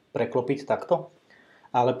dovoliť, preklopiť takto,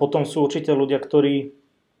 ale potom sú určite ľudia, ktorí,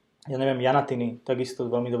 ja neviem, Jana Tiny, takisto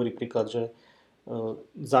veľmi dobrý príklad, že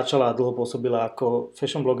začala a dlho pôsobila ako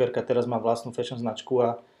fashion blogerka, teraz má vlastnú fashion značku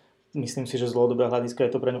a myslím si, že z dlhodobého hľadiska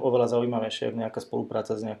je to pre ňu oveľa zaujímavejšie, ako nejaká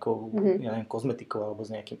spolupráca s nejakou ja neviem, kozmetikou alebo s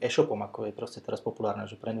nejakým e-shopom, ako je proste teraz populárne,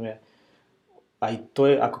 že pre ňu je aj to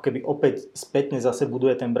je ako keby opäť spätne zase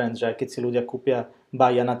buduje ten brand, že aj keď si ľudia kúpia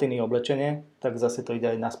Jana Tiny oblečenie, tak zase to ide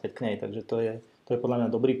aj naspäť k nej, takže to je podľa mňa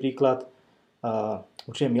dobrý príklad.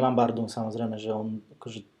 Určite Milan Bardun, samozrejme, že on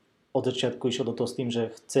akože od začiatku išiel do toho s tým,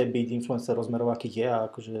 že chce byť influencer rozmerov, akých je a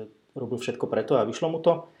akože robil všetko preto a vyšlo mu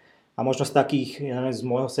to. A možno z takých, ja neviem, z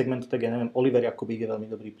môjho segmentu, tak ja neviem, Oliver Jakubík je veľmi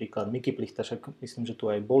dobrý príklad. Miky Plichta, však myslím, že tu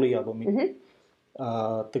aj boli, alebo my.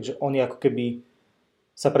 Takže oni ako keby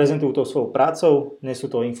sa prezentujú tou svojou prácou, nie sú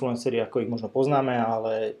to influenceri, ako ich možno poznáme,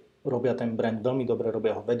 ale robia ten brand veľmi dobre,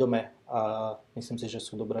 robia ho vedome a myslím si, že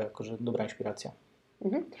sú dobrá inšpirácia.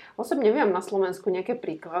 Osobne viem na Slovensku nejaké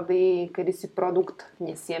príklady, kedy si produkt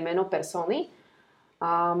nesie meno persony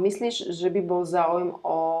a myslíš, že by bol záujem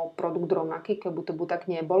o produkt rovnaký, keby to tak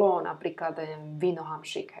nebolo, napríklad víno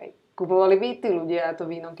Hamšik, hej. Kupovali by tí ľudia to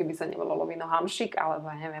víno, keby sa nevolalo víno Hamšik, alebo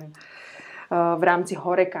ja neviem, v rámci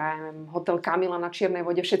Horeka, ja neviem, hotel Kamila na Čiernej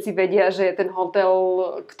vode, všetci vedia, že je ten hotel,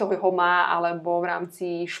 kto ho má, alebo v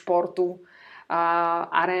rámci športu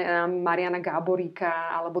Arena Mariana Gáboríka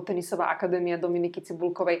alebo Tenisová akadémia Dominiky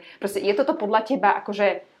Cibulkovej. Proste je toto podľa teba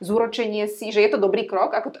akože zúročenie si, že je to dobrý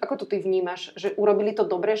krok? Ako to ty vnímaš? Že urobili to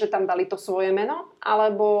dobre, že tam dali to svoje meno?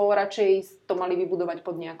 Alebo radšej to mali vybudovať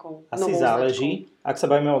pod nejakou novou značkou? Asi záleží. Ak sa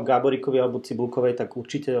bavíme o Gáboríkovi alebo Cibulkovej, tak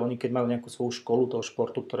určite oni, keď majú nejakú svoju školu toho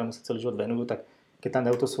športu, ktorému sa celý život venujú, tak keď tam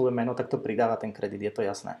dajú to svoje meno, tak to pridáva ten kredit, je to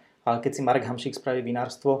jasné. Ale keď si Marek Hamšík spraví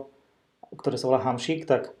vinárstvo ktoré sa volá hamšík,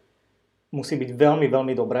 tak musí byť veľmi,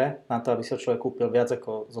 veľmi dobré na to, aby si ho človek kúpil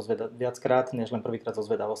viackrát, než len prvýkrát zo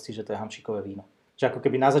zvedavosti, že to je hamšíkové víno. Že ako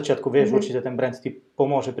keby na začiatku vieš, určite ten brand ti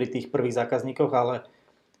pomôže pri tých prvých zákazníkoch, ale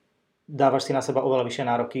dávaš si na seba oveľa vyššie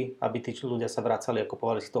nároky, aby tí ľudia sa vracali a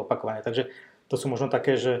kupovali si to opakovane. Takže to sú možno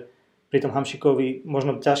také, že pri tom hamšíkovi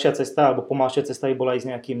možno ťažšia cesta alebo pomalšia cesta by bola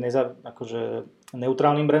ísť nejakým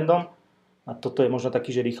neutrálnym brandom. A toto je možno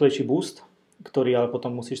taký, že rýchlejší boost, ktorý ale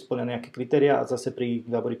potom musíš spĺňať nejaké kritériá a zase pri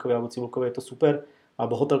Gaborikovi alebo Cibulkovej je to super.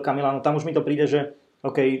 Alebo Hotel Camilano, tam už mi to príde, že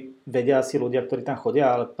OK, vedia si ľudia, ktorí tam chodia,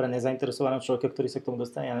 ale pre nezainteresovaného človeka, ktorý sa k tomu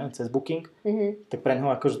dostane, ja neviem, cez booking, tak pre neho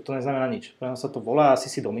akože to neznamená nič. Pre neho sa to volá, asi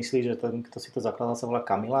si domyslí, že ten, kto si to zakladal, sa volá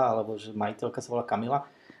Kamila, alebo že majiteľka sa volá Kamila,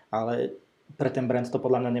 ale pre ten brand to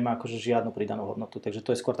podľa mňa nemá akože žiadnu pridanú hodnotu. Takže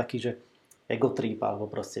to je skôr taký, že ego trip, alebo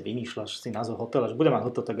proste vymýšľaš si názov hotela, že bude mať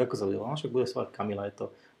hotel tak ako sa volá, však bude sa volať Kamila, je to,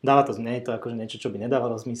 dáva to zmene, je to akože niečo, čo by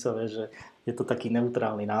nedávalo zmysel, že je to taký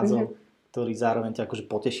neutrálny názov, ktorý zároveň ťa akože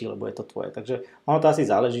poteší, lebo je to tvoje. Takže ono to asi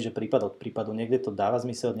záleží, že prípad od prípadu, niekde to dáva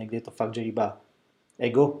zmysel, niekde je to fakt, že iba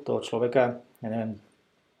ego toho človeka, ja neviem,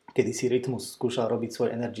 kedy si Rytmus skúšal robiť svoj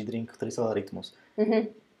energy drink, ktorý sa volá Rytmus.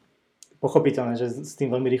 Pochopiteľné, že s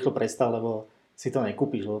tým veľmi rýchlo prestal, lebo si to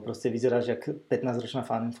nekúpiš, lebo proste vyzeráš jak 15-ročná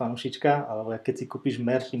fanúšička, alebo keď si kúpiš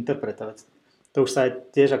merch interpreta. To už sa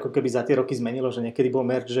aj tiež ako keby za tie roky zmenilo, že niekedy bol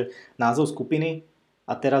merch, že názov skupiny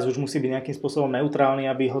a teraz už musí byť nejakým spôsobom neutrálny,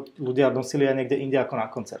 aby ho ľudia nosili aj niekde inde ako na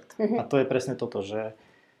koncert. A to je presne toto, že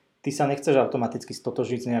ty sa nechceš automaticky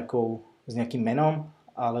stotožiť s nejakým menom,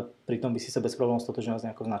 ale pritom by si sa bez problémov stotožil s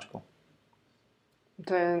nejakou značkou.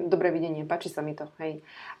 To je dobré videnie, páči sa mi to. Hej.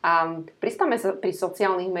 A pristavme sa pri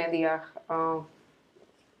sociálnych médiách.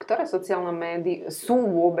 Ktoré sociálne médiá sú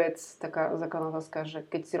vôbec, taká základná otázka, že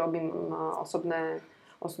keď si robím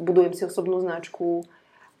budujem si osobnú značku,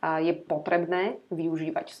 je potrebné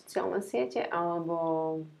využívať sociálne siete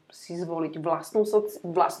alebo si zvoliť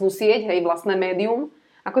vlastnú sieť, hej, vlastné médium?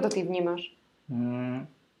 Ako to ty vnímaš?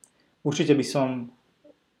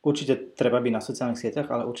 Určite treba byť na sociálnych sieťach,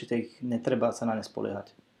 ale určite ich netreba sa na ne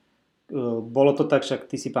spoliehať. Bolo to tak, však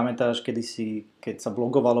ty si pamätáš, keď sa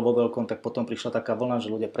blogovalo vo veľkom, tak potom prišla taká vlna, že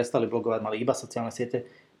ľudia prestali blogovať, mali iba sociálne siete.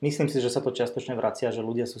 Myslím si, že sa to čiastočne vracia, že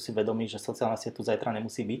ľudia sú si vedomí, že sociálna sieť tu zajtra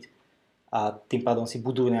nemusí byť a tým pádom si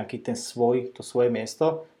budujú nejaký to svoje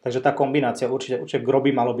miesto. Takže tá kombinácia určite gro by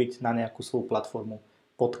malo byť na nejakú svoju platformu.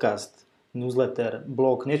 Podcast, newsletter,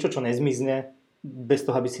 blog, niečo, čo nezmizne bez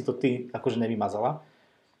toho, aby si to ty akože nevymazala.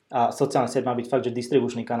 A sociálna sieť má byť fakt, že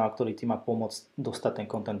distribučný kanál, ktorý ti má pomôcť dostať ten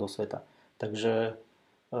content do sveta. Takže,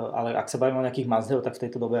 ale ak sa bavíme o nejakých must-have, tak v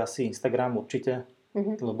tejto dobe asi Instagram určite,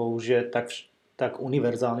 lebo už je tak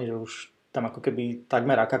univerzálny, že už tam ako keby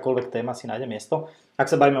takmer akákoľvek téma si nájde miesto.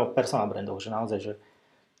 Ak sa bavíme o personal brandoch, že naozaj, že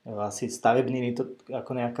asi stavebniny, to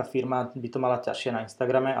ako nejaká firma by to mala ťažšie na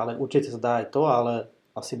Instagrame, ale určite sa dá aj to, ale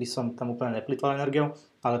asi by som tam úplne neplýtval energiou,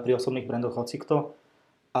 ale pri osobných brandoch hocikto.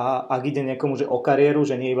 A ak ide niekomu, že o kariéru,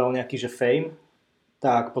 že nie iba o nejaký, že fame,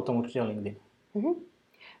 tak potom určite LinkedIn.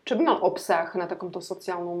 Čo by mal obsah na takomto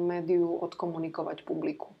sociálnom médiu odkomunikovať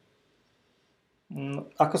publiku?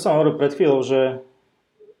 Ako som hovoril pred chvíľou, že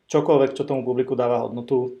čokoľvek, čo tomu publiku dáva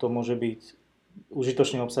hodnotu, to môže byť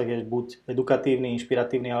užitočný obsah, je buď edukatívny,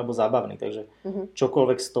 inšpiratívny alebo zábavný. Takže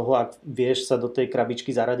čokoľvek z toho, ak vieš sa do tej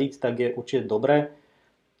krabičky zaradiť, tak je určite dobré.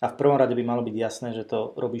 A v prvom rade by malo byť jasné, že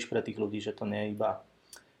to robíš pre tých ľudí, že to nie je iba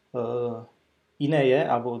iné je,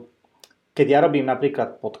 alebo keď ja robím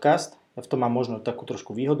napríklad podcast, ja v tom mám možno takú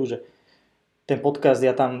trošku výhodu, že ten podcast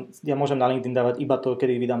ja môžem na LinkedIn dávať iba to,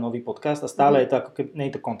 kedy vydám nový podcast a stále je to ako keby,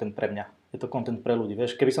 nie je to content pre mňa, je to content pre ľudí,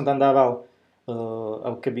 vieš, keby som tam dával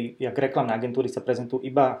jak reklamné agentúry sa prezentujú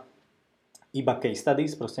iba case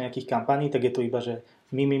studies, proste nejakých kampaní, tak je to iba, že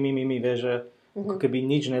my, vieš, že ako keby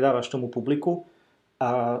nič nedávaš tomu publiku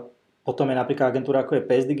a potom je napríklad agentúra ako je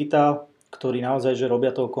PS Digital, ktorí naozaj, že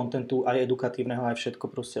robia toho kontentu aj edukatívneho, aj všetko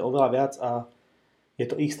proste oveľa viac a je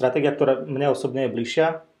to ich stratégia, ktorá mne osobne je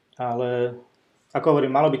bližšia, ale ako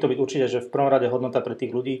hovorím, malo by to byť určite, že v prvom rade hodnota pre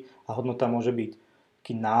tých ľudí a hodnota môže byť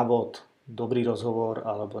taký návod, dobrý rozhovor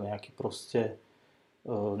alebo nejaký proste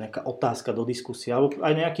nejaká otázka do diskusie alebo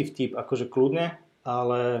aj nejaký vtip, akože kľudne,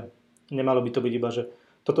 ale nemalo by to byť iba, že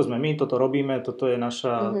toto sme my, toto robíme, toto je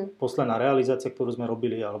naša posledná realizácia, ktorú sme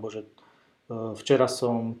robili, alebo že včera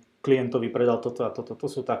som klientovi predal toto a toto. To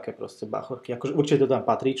sú také proste báchorky. Akože určite to tam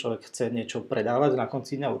patrí, človek chce niečo predávať na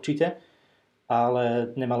konci dňa určite,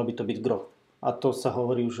 ale nemalo by to byť gro. A to sa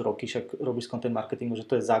hovorí už roky, však robíš z content marketingu, že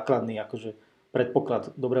to je základný akože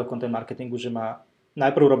predpoklad dobrého content marketingu, že má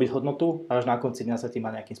najprv robiť hodnotu a až na konci dňa sa ti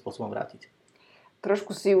má nejakým spôsobom vrátiť.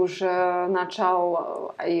 Trošku si už načal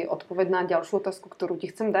aj odpoveď na ďalšiu otázku, ktorú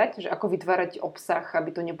ti chcem dať, že ako vytvárať obsah,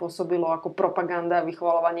 aby to nepôsobilo ako propaganda,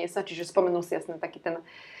 vychvaľovanie sa. Čiže spomenul si jasne taký ten,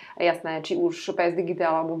 jasné, či už PS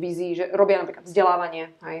Digital alebo Vizí, že robia napríklad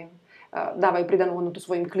vzdelávanie, aj, dávajú pridanú hodnotu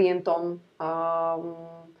svojim klientom,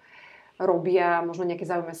 robia možno nejaké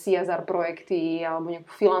zaujímavé CSR projekty alebo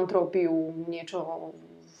nejakú filantrópiu, niečo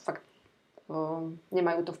fakt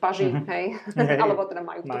nemajú to v paži, hej? Alebo teda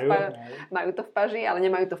majú to v paži, ale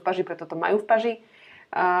nemajú to v paži, preto to majú v paži.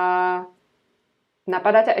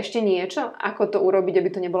 Napadá ťa ešte niečo? Ako to urobiť, aby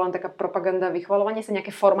to nebola len taká propaganda, vychvaľovanie sa?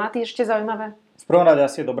 Nejaké formáty ešte zaujímavé? V prvom rade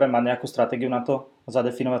asi je dobré mať nejakú stratégiu na to,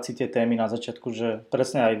 zadefinovať si tie témy na začiatku, že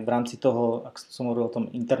presne aj v rámci toho, ak som hovoril o tom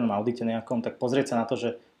internom audite nejakom, tak pozrieť sa na to,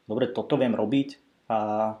 že dobre, toto viem robiť a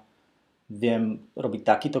viem robiť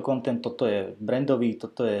takýto content, toto je brandový,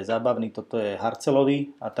 toto je zábavný, toto je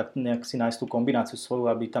harcelový a tak nejak si nájsť tú kombináciu svoju,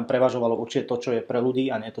 aby tam prevažovalo určite to, čo je pre ľudí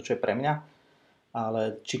a nie to, čo je pre mňa.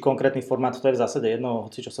 Ale či konkrétny formát, to je v zásade jedno,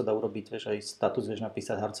 hoci čo sa dá urobiť, vieš, aj status vieš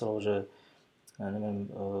napísať harcelov, že ja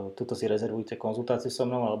neviem, tuto si rezervujte konzultáciu so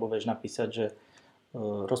mnou, alebo vieš napísať, že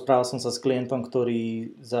rozprával som sa s klientom,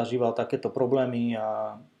 ktorý zažíval takéto problémy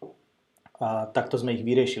a takto sme ich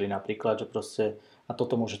vyriešili napríklad, že proste a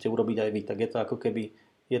toto môžete urobiť aj vy. Tak je to ako keby,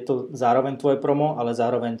 je to zároveň tvoje promo, ale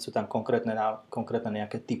zároveň sú tam konkrétne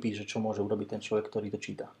nejaké tipy, že čo môže urobiť ten človek, ktorý to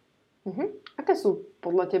číta. Aké sú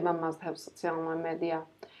podľa teba must-have sociálne médiá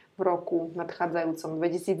v roku nadchádzajúcom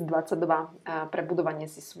 2022 pre budovanie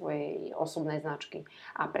si svojej osobnej značky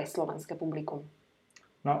a pre slovenské publikum?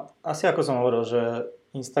 No, asi ako som hovoril, že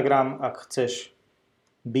Instagram, ak chceš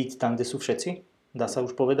byť tam, kde sú všetci, dá sa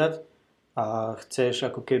už povedať, a chceš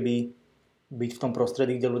ako keby byť v tom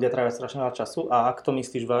prostredí, kde ľudia trávia strašne veľa času a ak to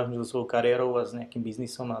myslíš vážne so svojou kariérou a s nejakým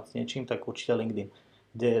biznisom a s niečím, tak určite LinkedIn,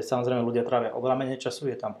 kde samozrejme ľudia trávia oveľa menej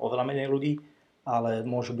času, je tam oveľa menej ľudí, ale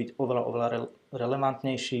môžu byť oveľa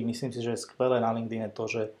relevantnejší. Myslím si, že je skvelé na LinkedIn to,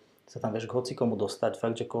 že sa tam vieš k hocikomu dostať,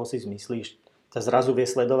 fakt, že koho si zmyslíš, ťa zrazu vie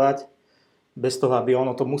sledovať, bez toho, aby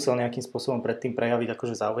ono to musel nejakým spôsobom predtým prejaviť,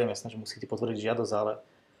 akože záujem, jasné, že musí ti potvoriť žiadosť,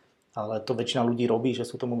 ale to väčšina ľudí robí, že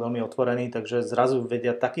sú tomu veľmi otvorení, takže zrazu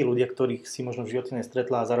vedia takí ľudia, ktorých si možno v živote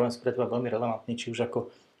nestretla a zároveň sú pre teba veľmi relevantní, či už ako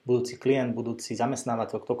budúci klient, budúci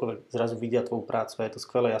zamestnávateľ, ktokoľvek zrazu vidia tvoju prácu a je to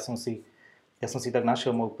skvelé. Ja som si tak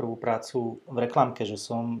našiel moju prvú prácu v reklamke, že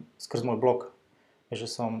som skrz môj blog, že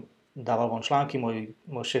som dával von články, môj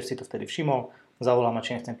šéf si to vtedy všimol, zavolal ma,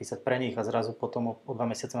 či nechcem písať pre nich a zrazu potom o 2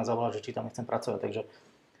 mesiace ma zavolal, že či tam nechcem pracovať, takže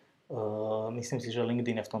myslím si, že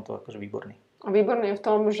LinkedIn je v tomto akože výborný. Výborný je v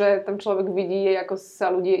tom, že tam človek vidí, ako sa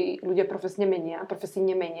ľudia profesívne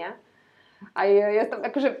menia. A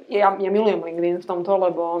ja milujem LinkedIn v tomto,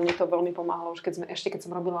 lebo mne to veľmi pomáhalo, už keď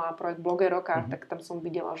som robila projekt Bloger roka, tak tam som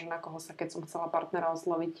videla, že na koho sa, keď som chcela partnera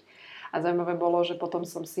osloviť. A zaujímavé bolo, že potom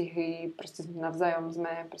som si proste navzájom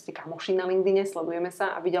sme proste kamoši na LinkedIne, sledujeme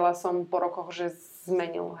sa a videla som po rokoch, že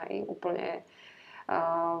zmenil úplne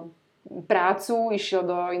prácu, išiel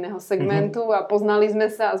do iného segmentu a poznali sme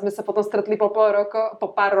sa a sme sa potom stretli po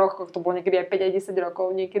pár rokoch, to bolo niekedy aj 5 aj 10 rokov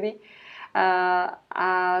niekedy.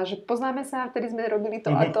 A že poznáme sa, vtedy sme robili to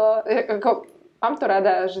a to. Mám to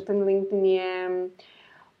rada, že ten LinkedIn je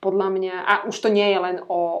podľa mňa, a už to nie je len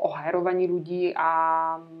o hajrovaní ľudí a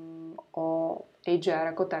o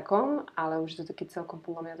HR ako takom, ale už je to taký celkom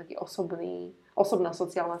podľa mňa taký osobná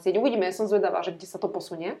sociálna sieť. Uvidíme, som zvedavá, že kde sa to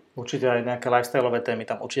posunie. Určite aj nejaké lifestyleové témy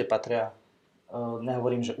tam určite patria.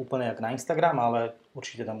 Nehovorím, že úplne jak na Instagram, ale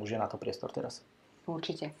určite tam už je na to priestor teraz.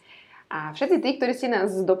 Určite. A všetci tí, ktorí ste nás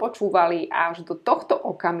dopočúvali až do tohto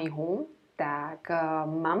okamihu, tak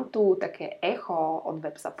mám tu také echo od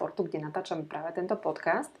web supportu, kde natáčame práve tento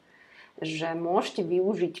podcast, že môžete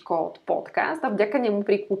využiť kód podcast a vďaka nemu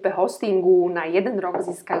pri kúpe hostingu na 1 rok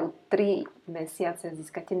získajú 3 mesiace,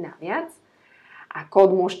 získate naviac a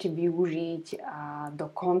kód môžete využiť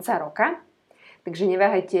do konca roka. Takže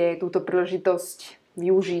neváhajte túto príležitosť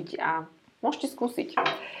využiť a môžete skúsiť.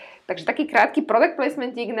 Takže taký krátky product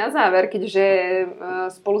placementík na záver, keďže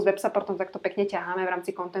spolu s websupportom takto pekne ťaháme v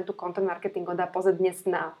rámci contentu, content marketingu, dá pozrieť dnes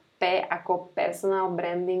na P ako personal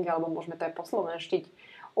branding, alebo môžeme to aj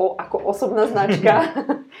poslovenštiť O ako osobná značka.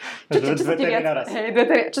 Čo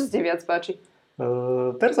sa ti viac páči?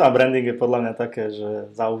 Personal branding je podľa mňa také, že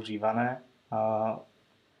zaužívané.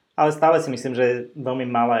 Ale stále si myslím, že je veľmi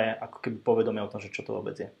malé ako keby povedomie o tom, že čo to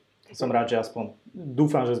vôbec je. Som rád, že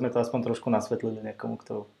dúfam, že sme to aspoň trošku nasvetlili niekomu,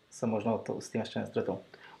 kto sa možno s tým ešte nestretol.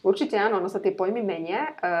 Určite áno, no sa tie pojmy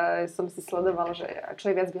menia. Som si sledovala, že čo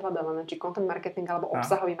je viac vyhľadávané, či content marketing alebo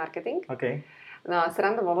obsahový marketing. Okay. No a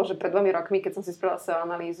sranda bolo, že pred 2 rokmi, keď som si spravila SEO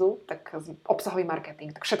analýzu, tak obsahový marketing,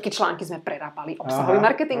 tak všetky články sme prerábali. Obsahový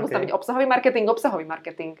marketing, musí byť obsahový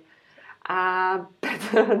marketing. A pred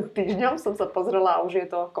týždňom som sa pozrela a už je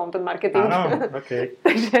to content marketing. Áno, okay.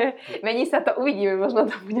 Takže mení sa to, uvidíme, možno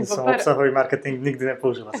to bude super. Som obsahový marketing nikdy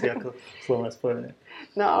nepoužil asi ako slovné spojenie.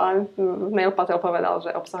 No ale mailpatel povedal,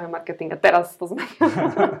 že obsahový marketing a teraz to zmenil.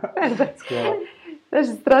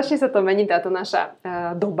 Takže strašne sa to mení, táto naša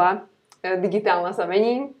doba digitálna sa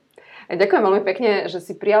mení. Ďakujem veľmi pekne, že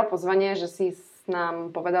si prijal pozvanie, že si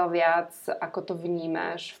nám povedal viac, ako to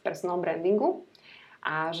vnímaš v personal brandingu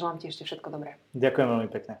a želám ti ešte všetko dobré. Ďakujem veľmi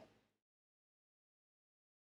pekne.